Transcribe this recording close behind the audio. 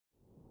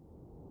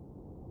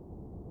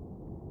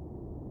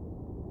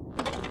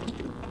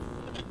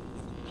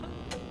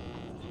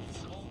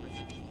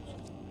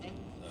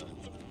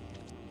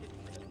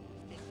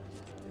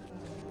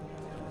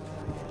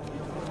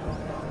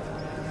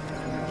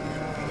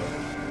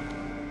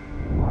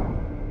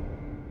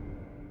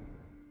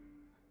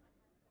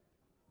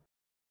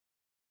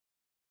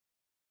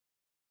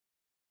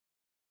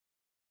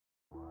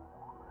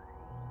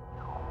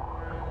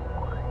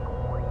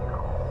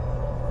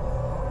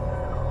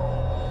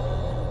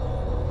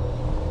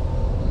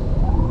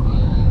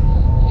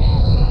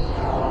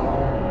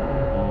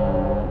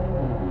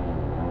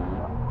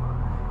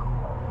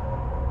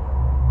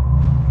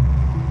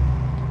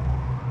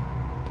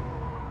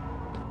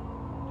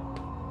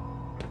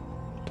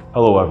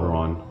Hello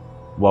everyone,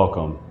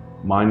 welcome.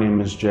 My name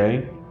is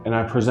Jay and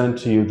I present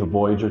to you the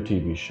Voyager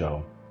TV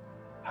show.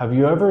 Have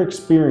you ever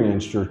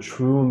experienced your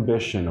true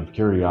ambition of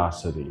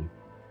curiosity?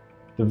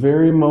 The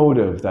very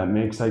motive that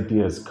makes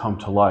ideas come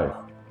to life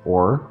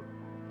or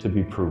to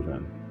be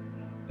proven.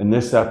 In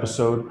this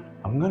episode,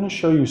 I'm going to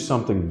show you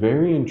something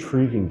very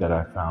intriguing that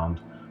I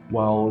found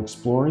while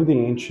exploring the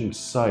ancient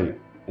site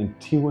in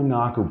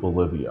Tiwanaku,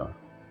 Bolivia.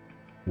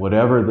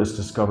 Whatever this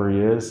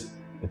discovery is,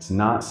 it's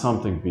not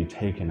something to be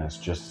taken as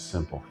just a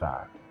simple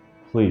fact.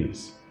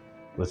 Please,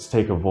 let's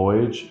take a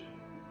voyage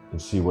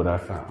and see what I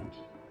found.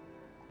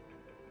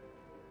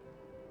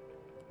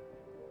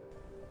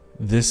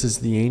 This is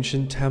the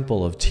ancient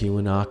temple of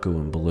Tiwanaku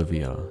in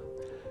Bolivia.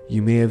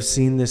 You may have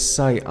seen this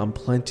site on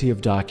plenty of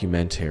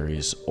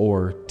documentaries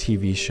or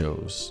TV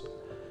shows.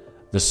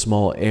 The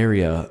small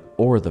area,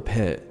 or the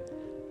pit,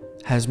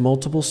 has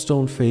multiple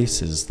stone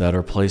faces that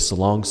are placed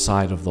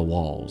alongside of the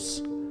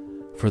walls.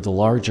 For the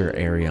larger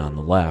area on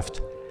the left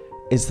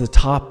is the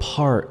top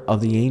part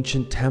of the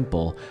ancient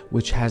temple,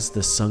 which has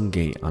the sun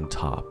gate on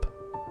top.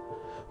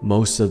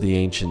 Most of the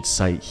ancient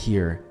site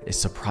here is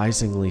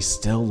surprisingly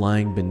still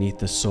lying beneath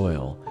the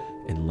soil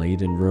and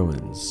laid in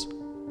ruins.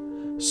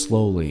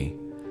 Slowly,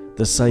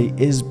 the site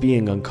is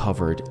being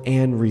uncovered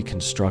and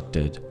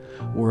reconstructed,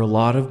 where a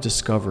lot of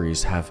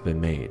discoveries have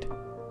been made.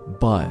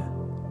 But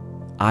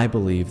I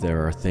believe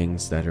there are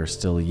things that are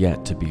still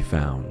yet to be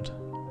found.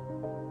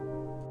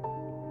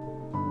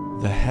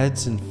 The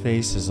heads and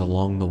faces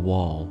along the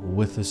wall,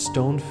 with a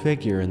stone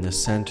figure in the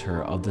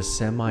center of the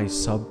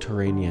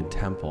sub-terranean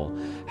temple,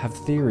 have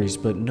theories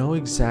but no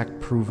exact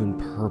proven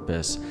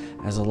purpose,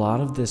 as a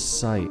lot of this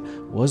site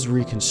was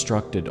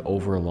reconstructed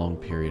over a long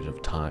period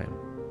of time.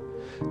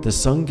 The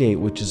sun gate,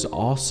 which is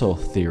also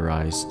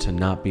theorized to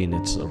not be in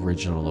its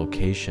original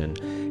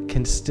location,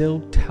 can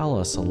still tell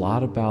us a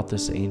lot about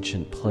this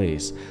ancient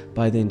place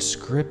by the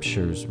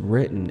inscriptions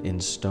written in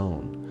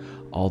stone,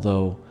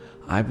 although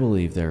I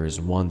believe there is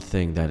one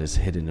thing that is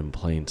hidden in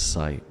plain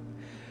sight.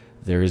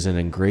 There is an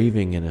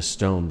engraving in a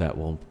stone that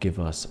will give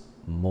us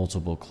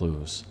multiple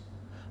clues.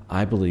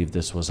 I believe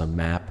this was a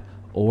map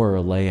or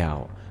a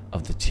layout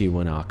of the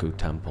Tiwanaku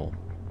temple.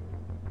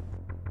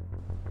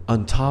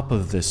 On top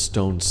of this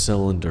stone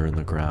cylinder in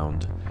the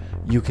ground,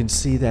 you can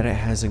see that it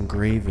has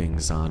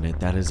engravings on it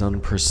that is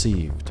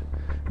unperceived.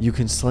 You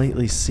can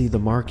slightly see the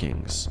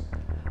markings.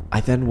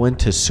 I then went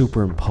to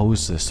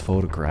superimpose this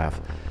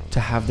photograph to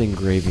have the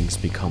engravings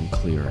become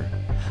clearer.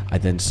 I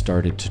then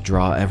started to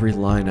draw every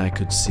line I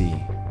could see.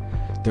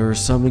 There are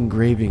some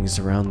engravings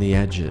around the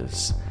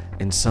edges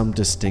and some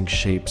distinct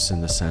shapes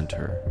in the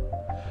center.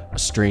 A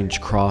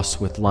strange cross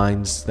with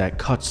lines that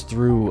cuts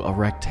through a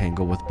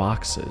rectangle with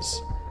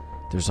boxes.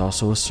 There's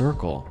also a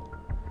circle.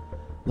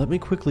 Let me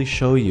quickly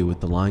show you with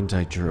the lines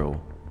I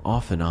drew,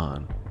 off and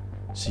on,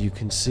 so you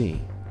can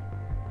see.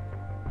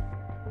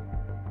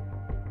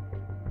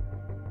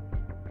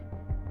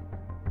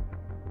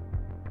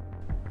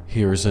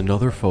 Here's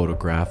another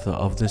photograph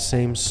of the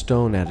same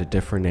stone at a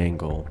different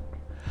angle.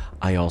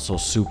 I also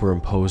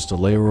superimposed a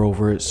layer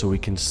over it so we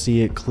can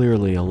see it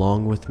clearly,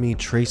 along with me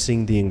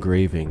tracing the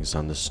engravings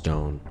on the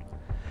stone.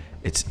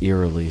 It's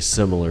eerily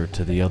similar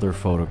to the other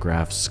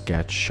photograph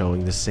sketch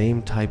showing the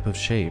same type of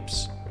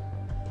shapes.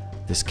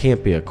 This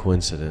can't be a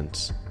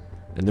coincidence,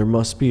 and there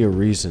must be a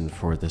reason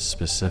for the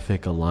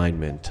specific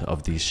alignment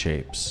of these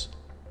shapes.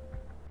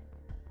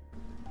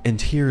 And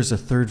here's a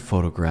third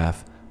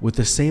photograph with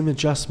the same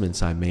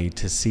adjustments I made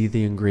to see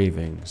the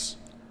engravings.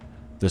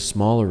 The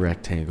smaller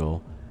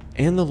rectangle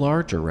and the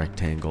larger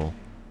rectangle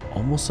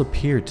almost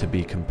appeared to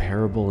be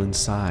comparable in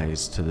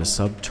size to the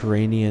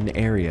subterranean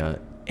area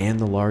and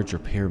the larger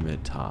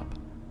pyramid top.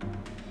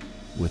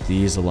 With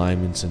these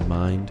alignments in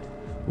mind,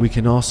 we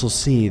can also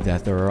see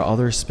that there are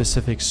other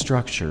specific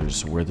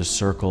structures where the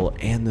circle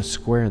and the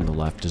square on the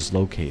left is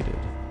located.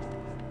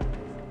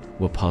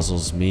 What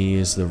puzzles me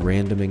is the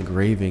random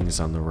engravings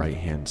on the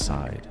right-hand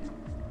side.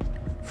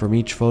 From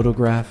each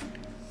photograph,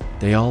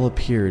 they all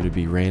appear to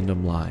be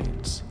random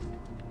lines.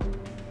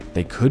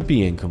 They could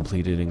be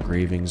incompleted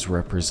engravings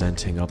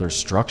representing other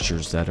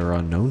structures that are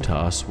unknown to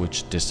us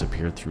which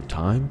disappeared through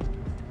time.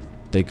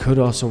 They could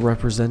also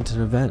represent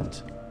an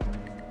event.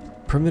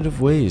 Primitive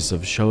ways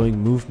of showing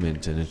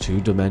movement in a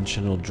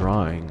two-dimensional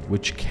drawing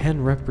which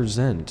can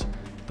represent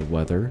the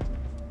weather,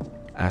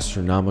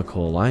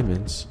 astronomical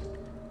alignments,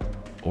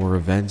 or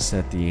events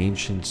that the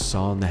ancients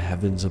saw in the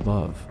heavens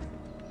above.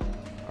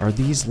 Are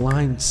these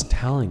lines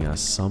telling us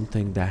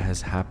something that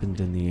has happened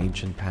in the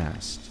ancient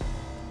past?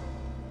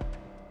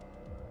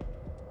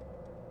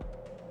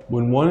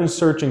 When one is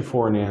searching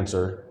for an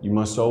answer, you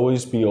must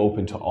always be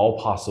open to all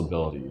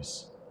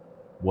possibilities.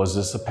 Was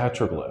this a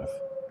petroglyph,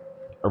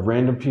 a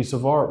random piece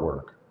of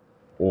artwork,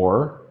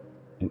 or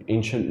an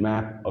ancient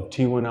map of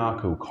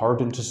Tiwanaku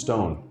carved into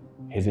stone,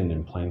 hidden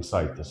in plain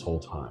sight this whole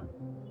time?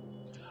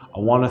 I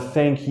want to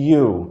thank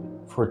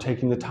you for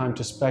taking the time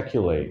to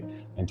speculate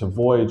and to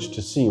voyage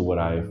to see what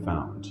I have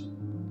found.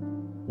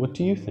 What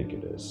do you think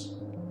it is?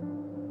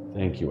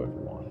 Thank you, everyone.